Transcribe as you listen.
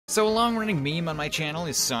So a long-running meme on my channel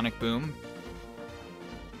is Sonic Boom.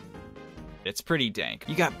 It's pretty dank.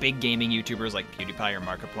 You got big gaming YouTubers like PewDiePie or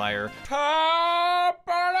Markiplier.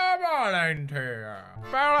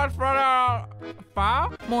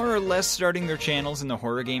 More or less starting their channels in the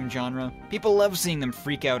horror game genre. People love seeing them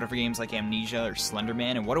freak out over games like Amnesia or Slender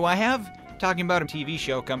Man, and what do I have? Talking about a TV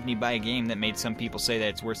show accompanied by a game that made some people say that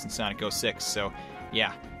it's worse than Sonic 06, so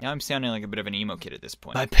yeah, now I'm sounding like a bit of an emo kid at this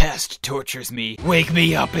point. My past tortures me. Wake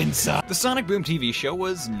me up inside. The Sonic Boom TV show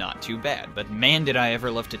was not too bad, but man did I ever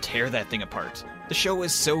love to tear that thing apart. The show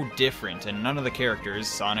was so different, and none of the characters,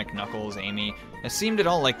 Sonic, Knuckles, Amy, seemed at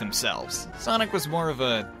all like themselves. Sonic was more of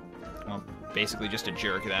a, well, basically just a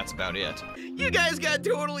jerk, that's about it. You guys got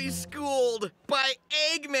totally schooled by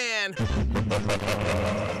Eggman!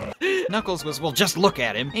 Knuckles was, well, just look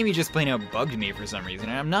at him. Amy just plain out bugged me for some reason,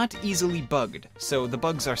 and I'm not easily bugged, so the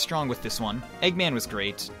bugs are strong with this one. Eggman was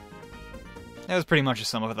great. That was pretty much a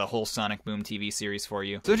sum of the whole Sonic Boom TV series for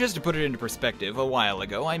you. So just to put it into perspective, a while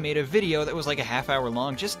ago I made a video that was like a half-hour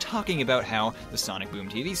long just talking about how the Sonic Boom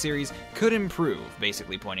TV series could improve,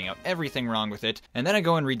 basically pointing out everything wrong with it, and then I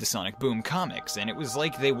go and read the Sonic Boom comics, and it was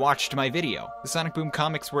like they watched my video. The Sonic Boom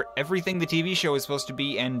comics were everything the TV show is supposed to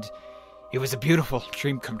be, and it was a beautiful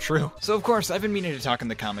dream come true. So of course, I've been meaning to talk in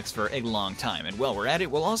the comics for a long time, and while we're at it,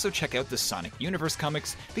 we'll also check out the Sonic Universe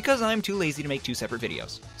comics, because I'm too lazy to make two separate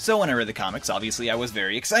videos. So when I read the comics, obviously I was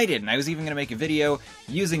very excited, and I was even going to make a video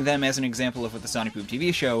using them as an example of what the Sonic Boom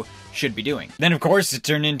TV show should be doing. Then of course, it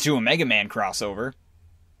turned into a Mega Man crossover.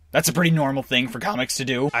 That's a pretty normal thing for comics to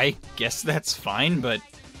do. I guess that's fine, but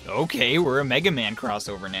okay, we're a Mega Man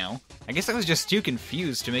crossover now. I guess I was just too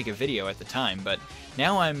confused to make a video at the time, but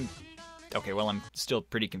now I'm still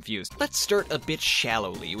pretty confused. Let's start a bit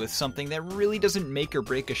shallowly with something that really doesn't make or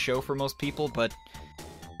break a show for most people, but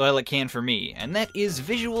well, it can for me, and that is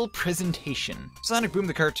visual presentation. Sonic Boom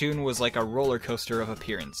the cartoon was like a roller coaster of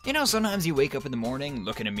appearance. You know, sometimes you wake up in the morning,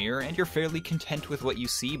 look in a mirror, and you're fairly content with what you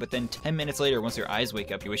see, but then 10 minutes later, once your eyes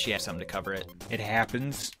wake up, you wish you had something to cover it. It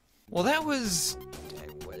happens. Well, that was,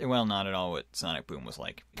 well, not at all what Sonic Boom was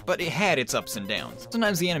like. But it had its ups and downs.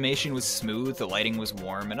 Sometimes the animation was smooth, the lighting was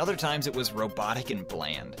warm, and other times it was robotic and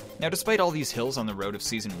bland. Now, despite all these hills on the road of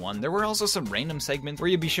Season 1, there were also some random segments where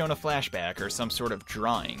you'd be shown a flashback or some sort of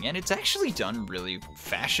drawing, and it's actually done really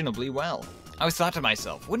fashionably well. I always thought to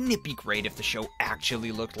myself, wouldn't it be great if the show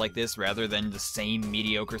actually looked like this rather than the same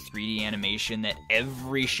mediocre 3D animation that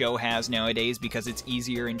every show has nowadays because it's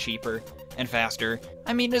easier and cheaper and faster?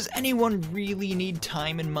 I mean, does anyone really need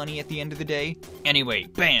time and money at the end of the day? Anyway,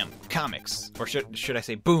 BAM! Comics. Or should I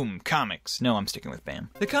say Boom! Comics. No, I'm sticking with BAM.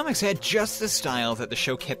 The comics had just the style that the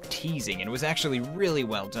show kept teasing and was actually really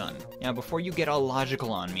well done. Now, before you get all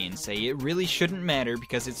logical on me and say it really shouldn't matter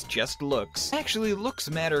because it's just looks, actually looks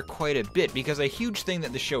matter quite a bit because a huge thing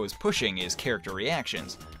that the show is pushing is character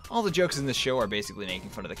reactions. All the jokes in the show are basically making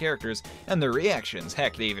fun of the characters and their reactions.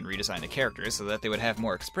 Heck, they even redesigned the characters so that they would have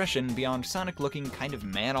more expression beyond Sonic looking kind of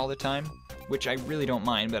mad all the time, which I really don't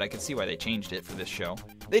mind, but I can see why they changed it for this show.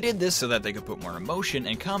 They did this so that they could put more emotion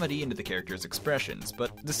and comedy into the characters' expressions,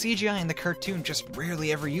 but the CGI in the cartoon just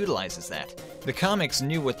rarely ever utilizes that. The comics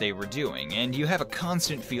knew what they were doing, and you have a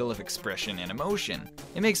constant feel of expression and emotion.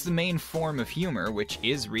 It makes the main form of humor, which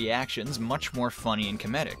is reactions, much more funny and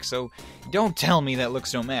comedic, so don't tell me that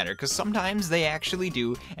looks don't matter, because sometimes they actually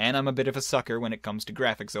do, and I'm a bit of a sucker when it comes to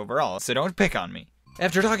graphics overall, so don't pick on me.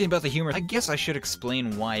 After talking about the humor, I guess I should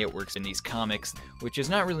explain why it works in these comics, which is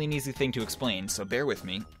not really an easy thing to explain, so bear with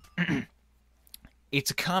me.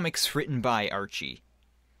 It's comics written by Archie.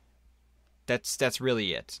 That's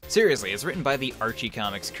really it. Seriously, it's written by the Archie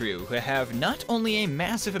Comics crew, who have not only a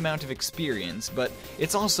massive amount of experience, but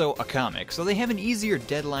it's also a comic, so they have an easier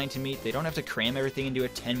deadline to meet, they don't have to cram everything into a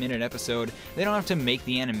 10-minute episode, they don't have to make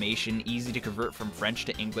the animation easy to convert from French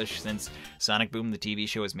to English, since Sonic Boom the TV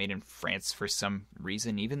show is made in France for some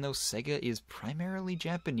reason, even though Sega is primarily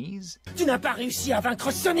Japanese. Tu n'as pas réussi à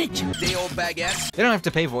vaincre Sonic! The old baguette. They don't have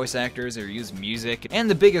to pay voice actors or use music, and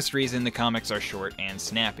the biggest reason the comics are short and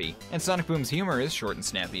snappy. And Sonic Boom's humor is short and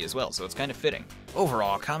snappy as well, so it's kind of fitting.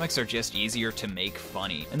 Overall, comics are just easier to make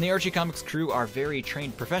funny, and the Archie Comics crew are very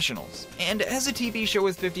trained professionals. And as a TV show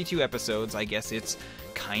with 52 episodes, I guess it's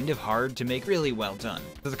kind of hard to make really well done.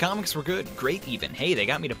 But the comics were good, great even. Hey, they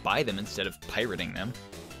got me to buy them instead of pirating them.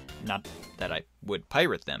 Not that I would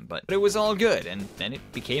pirate them, but it was all good, and then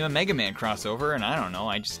it became a Mega Man crossover, and I don't know,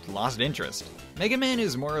 I just lost interest. Mega Man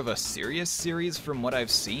is more of a serious series from what I've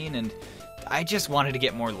seen, and I just wanted to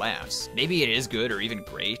get more laughs. Maybe it is good or even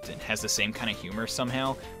great and has the same kind of humor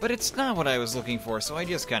somehow, but it's not what I was looking for, so I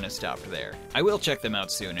just kind of stopped there. I will check them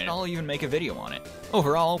out soon, and I'll even make a video on it.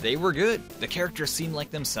 Overall, they were good. The characters seemed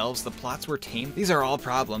like themselves, the plots were tame. These are all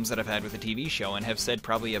problems that I've had with the TV show and have said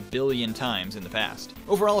probably 1 billion times in the past.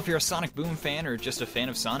 Overall, if you're a Sonic Boom fan or just a fan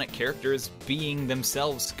of Sonic characters being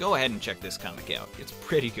themselves, go ahead and check this comic out. It's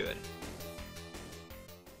pretty good.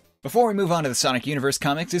 Before we move on to the Sonic Universe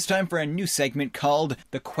comics, it's time for a new segment called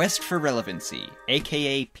The Quest for Relevancy,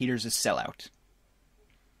 aka Peter's a Sellout.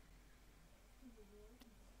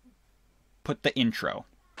 Put the intro.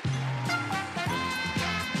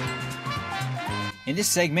 In this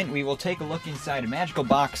segment, we will take a look inside a magical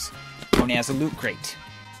box known as a Loot Crate.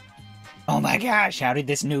 Oh my gosh, how did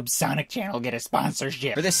this noob Sonic channel get a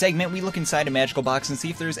sponsorship? For this segment, we look inside a magical box and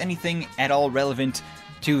see if there's anything at all relevant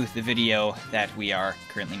to the video that we are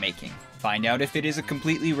currently making. Find out if it is a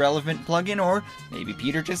completely relevant plugin, or maybe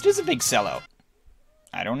Peter just is a big sellout.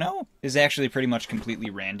 I don't know. This is actually pretty much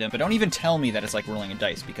completely random, but don't even tell me that it's like rolling a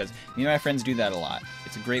dice, because me and my friends do that a lot.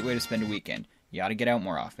 It's a great way to spend a weekend. You ought to get out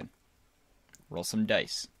more often. Roll some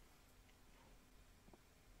dice.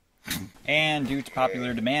 And due to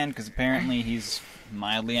popular demand, because apparently he's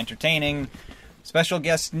mildly entertaining, special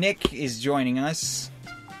guest Nick is joining us.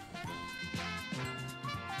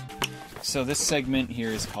 So this segment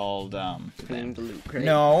here is called,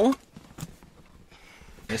 No!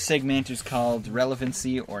 This segment is called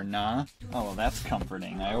Relevancy or Nah. Oh, well, that's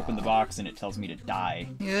comforting. I open the box and it tells me to die.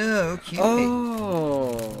 Yeah, okay.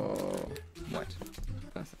 Oh. What?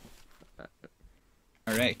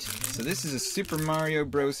 Alright, so this is a Super Mario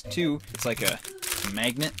Bros. 2. It's like a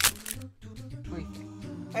magnet. Wait.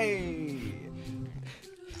 Hey!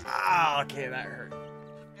 Ah, okay, that hurt.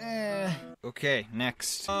 Okay,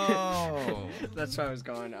 next. Oh! That's why I was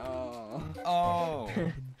going, oh. Oh!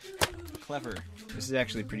 Clever. This is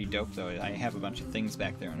actually pretty dope, though. I have a bunch of things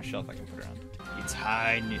back there on a shelf I can put around. It's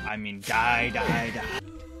die.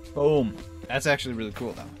 Boom! That's actually really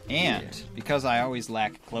cool, though. And, because I always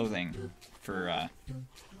lack clothing for,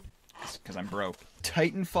 because I'm broke.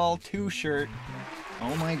 Titanfall 2 shirt.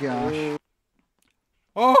 Oh my gosh.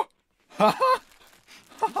 Oh!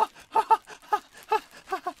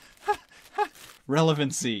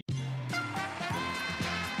 Relevancy.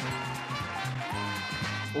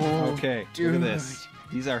 Oh, okay, dude. look at this.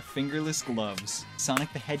 These are fingerless gloves.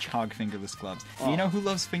 Sonic the Hedgehog fingerless gloves. Oh. You know who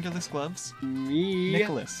loves fingerless gloves? Me.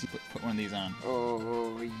 Nicholas. Put one of these on.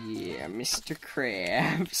 Oh, yeah, Mr.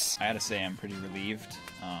 Krabs. I gotta say, I'm pretty relieved.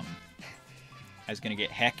 I was gonna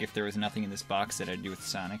get heck if there was nothing in this box that I'd do with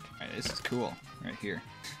Sonic. Alright, this is cool. Right here.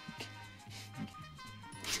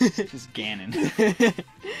 Just Ganon.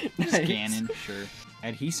 Nice. Just Ganon, sure.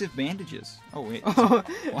 Adhesive bandages. Oh, wait. Oh,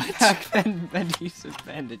 What? adhesive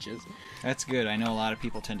bandages. That's good. I know a lot of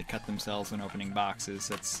people tend to cut themselves when opening boxes.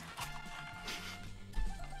 That's...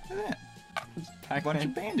 Look at that. A bunch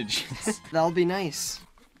of bandages. That'll be nice.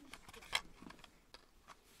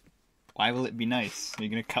 Why will it be nice? Are you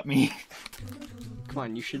gonna cut me? Come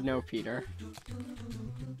on, you should know, Peter.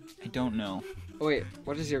 I don't know. Oh, wait,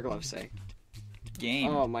 what does your glove say? Game.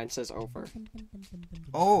 Oh, mine says over.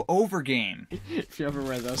 Oh, overgame. If you ever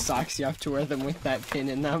wear those socks, you have to wear them with that pin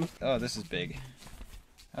in them. Oh, this is big.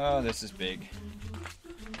 Oh, this is big.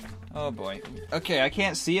 Oh boy. Okay, I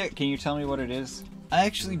can't see it. Can you tell me what it is? I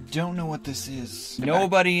actually don't know what this is.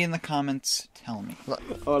 Nobody in the comments tell me.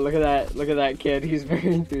 Oh, look at that. Look at that kid. He's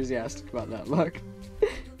very enthusiastic about that. Look.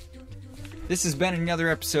 This has been another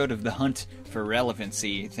episode of The Hunt for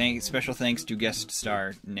Relevancy. Special thanks to guest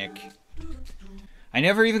star Nick. I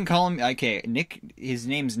never even call him... Okay, Nick... His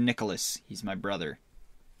name's Nicholas. He's my brother.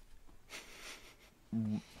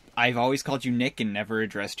 I've always called you Nick and never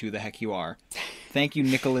addressed who the heck you are. Thank you,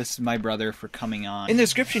 Nicholas, my brother, for coming on. In the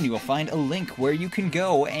description, you will find a link where you can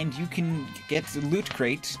go and you can get the Loot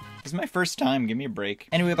Crate. This is my first time. Give me a break.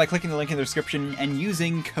 Anyway, by clicking the link in the description and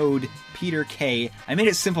using code PETERK, I made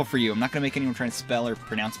it simple for you. I'm not going to make anyone try to spell or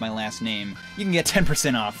pronounce my last name. You can get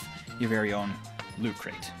 10% off your very own Loot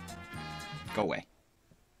Crate. Go away.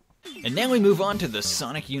 And now we move on to the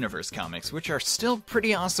Sonic Universe comics, which are still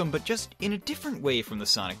pretty awesome, but just in a different way from the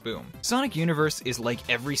Sonic Boom. Sonic Universe is like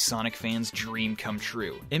every Sonic fan's dream come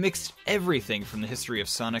true. It mixed everything from the history of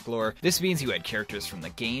Sonic lore. This means you had characters from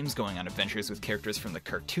the games going on adventures with characters from the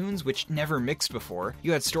cartoons, which never mixed before.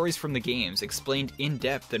 You had stories from the games explained in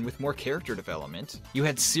depth and with more character development. You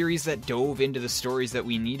had series that dove into the stories that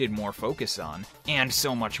we needed more focus on, and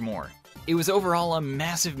so much more. It was overall a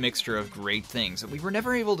massive mixture of great things that we were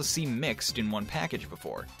never able to see mixed in one package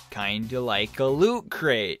before. Kinda like a Loot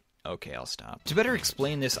Crate. Okay, I'll stop. To better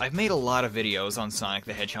explain this, I've made a lot of videos on Sonic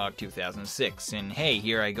the Hedgehog 2006, and hey,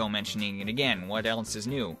 here I go mentioning it again, what else is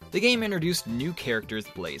new? The game introduced new characters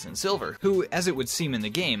Blaze and Silver, who, as it would seem in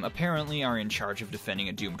the game, apparently are in charge of defending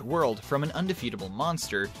a doomed world from an undefeatable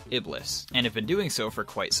monster, Iblis, and have been doing so for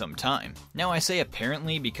quite some time. Now I say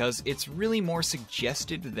apparently because it's really more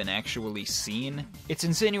suggested than actually seen. It's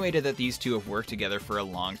insinuated that these two have worked together for a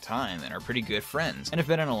long time and are pretty good friends, and have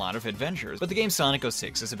been on a lot of adventures, but the game Sonic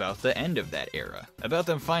 06 is about the end of that era, about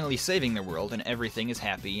them finally saving the world and everything is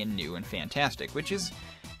happy and new and fantastic, which is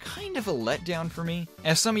kind of a letdown for me.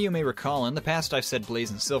 As some of you may recall, in the past I've said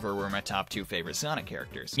Blaze and Silver were my top 2 favorite Sonic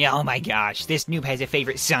characters. Yeah, oh my gosh, this noob has a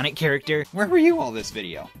favorite Sonic character. Where were you all this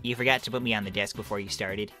video? You forgot to put me on the desk before you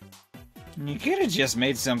started. You could have just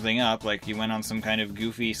made something up, like you went on some kind of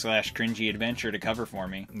goofy/cringy adventure to cover for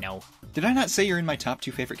me. No. Did I not say you're in my top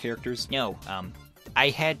 2 favorite characters? No, I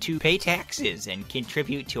had to pay taxes and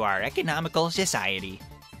contribute to our economical society.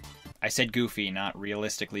 I said goofy, not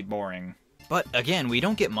realistically boring. But again, we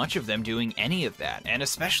don't get much of them doing any of that, and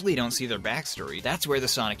especially don't see their backstory. That's where the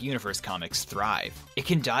Sonic Universe comics thrive. It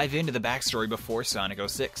can dive into the backstory before Sonic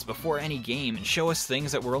 06, before any game, and show us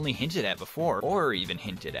things that were only hinted at before, or even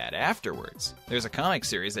hinted at afterwards. There's a comic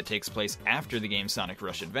series that takes place after the game Sonic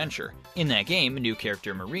Rush Adventure. In that game, a new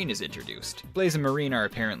character Marine is introduced. Blaze and Marine are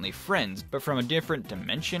apparently friends, but from a different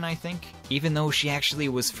dimension, I think? Even though she actually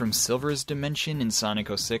was from Silver's dimension in Sonic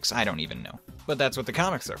 06, I don't even know. But that's what the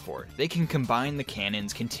comics are for. They can combine the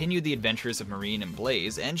canons, continue the adventures of Marine and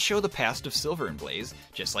Blaze, and show the past of Silver and Blaze,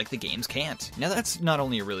 just like the games can't. Now that's not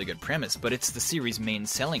only a really good premise, but it's the series' main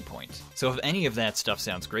selling point. So if any of that stuff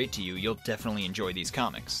sounds great to you, you'll definitely enjoy these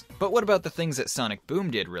comics. But what about the things that Sonic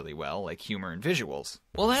Boom did really well, like humor and visuals?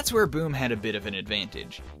 Well, that's where Boom had a bit of an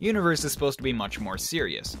advantage. Universe is supposed to be much more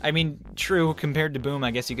serious. I mean, true, compared to Boom,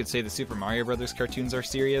 I guess you could say the Super Mario Bros. Cartoons are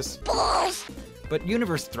serious. But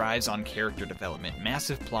Universe thrives on character development,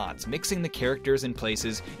 massive plots, mixing the characters and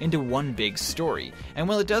places into one big story. And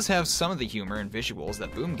while it does have some of the humor and visuals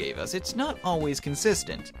that Boom gave us, it's not always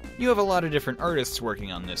consistent. You have a lot of different artists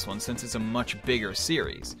working on this one since it's a much bigger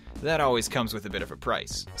series. That always comes with a bit of a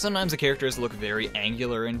price. Sometimes the characters look very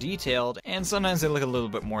angular and detailed, and sometimes they look a little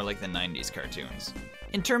bit more like the 90s cartoons.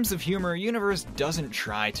 In terms of humor, Universe doesn't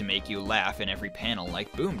try to make you laugh in every panel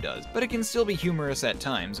like Boom does, but it can still be humorous at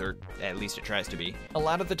times, or at least it tries to be. A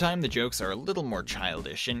lot of the time the jokes are a little more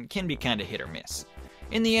childish and can be kinda hit or miss.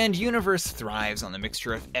 In the end, Universe thrives on the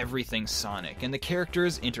mixture of everything Sonic, and the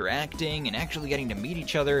characters interacting and actually getting to meet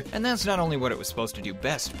each other, and that's not only what it was supposed to do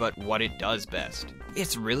best, but what it does best.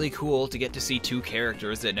 It's really cool to get to see 2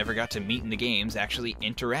 characters that never got to meet in the games actually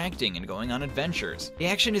interacting and going on adventures. The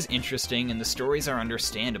action is interesting and the stories are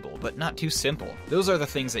understandable, but not too simple. Those are the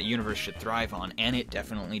things that Universe should thrive on, and it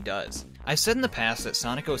definitely does. I've said in the past that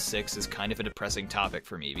Sonic 06 is kind of a depressing topic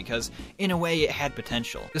for me because, in a way, it had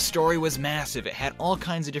potential. The story was massive, it had all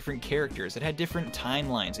kinds of different characters, it had different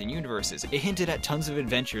timelines and universes, it hinted at tons of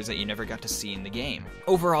adventures that you never got to see in the game.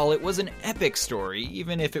 Overall, it was an epic story,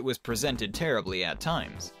 even if it was presented terribly at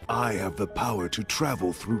times. I have the power to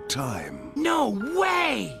travel through time. No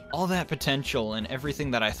way! All that potential and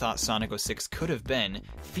everything that I thought Sonic 06 could have been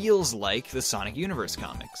feels like the Sonic Universe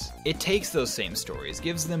comics. It takes those same stories,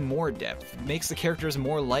 gives them more depth, makes the characters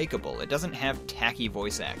more likable. It doesn't have tacky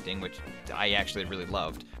voice acting, which I actually really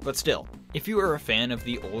loved, but still. If you are a fan of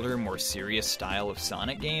the older, more serious style of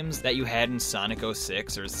Sonic games that you had in Sonic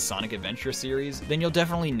 06 or the Sonic Adventure series, then you'll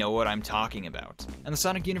definitely know what I'm talking about. And the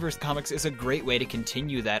Sonic Universe comics is a great way to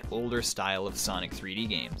continue that older style of Sonic 3D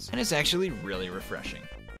games, and it's actually really refreshing.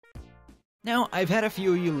 Now, I've had a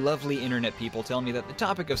few of you lovely internet people tell me that the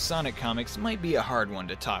topic of Sonic comics might be a hard one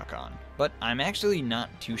to talk on, but I'm actually not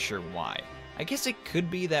too sure why. I guess it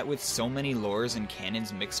could be that with so many lores and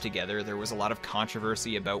canons mixed together, there was a lot of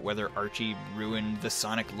controversy about whether Archie ruined the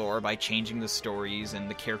Sonic lore by changing the stories and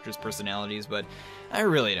the characters' personalities, but I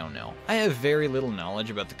really don't know. I have very little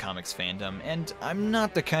knowledge about the comics fandom, and I'm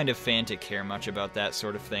not the kind of fan to care much about that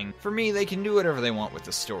sort of thing. For me, they can do whatever they want with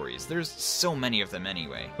the stories. There's so many of them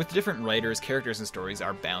anyway. With different writers, characters and stories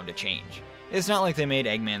are bound to change. It's not like they made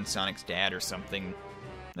Eggman Sonic's dad or something.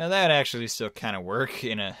 Now that actually still kind of work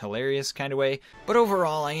in a hilarious kind of way, but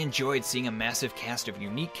overall I enjoyed seeing a massive cast of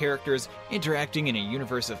unique characters interacting in a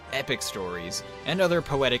universe of epic stories, and other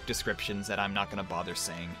poetic descriptions that I'm not going to bother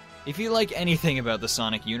saying. If you like anything about the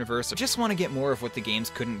Sonic universe or just want to get more of what the games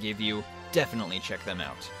couldn't give you, definitely check them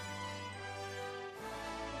out.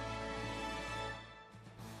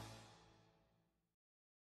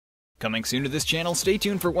 Coming soon to this channel, stay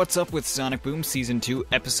tuned for What's Up with Sonic Boom Season 2,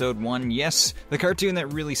 Episode 1. Yes, the cartoon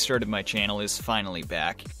that really started my channel is finally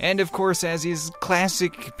back. And of course, as is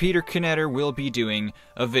classic, Peter Knetter will be doing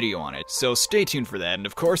a video on it, so stay tuned for that. And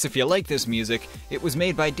of course, if you like this music, it was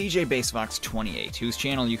made by DJ BassVox28, whose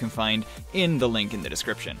channel you can find in the link in the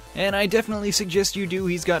description. And I definitely suggest you do.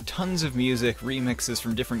 He's got tons of music, remixes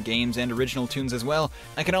from different games, and original tunes as well.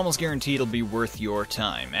 I can almost guarantee it'll be worth your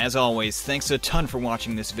time. As always, thanks a ton for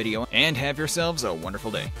watching this video, and have yourselves a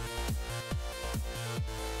wonderful day.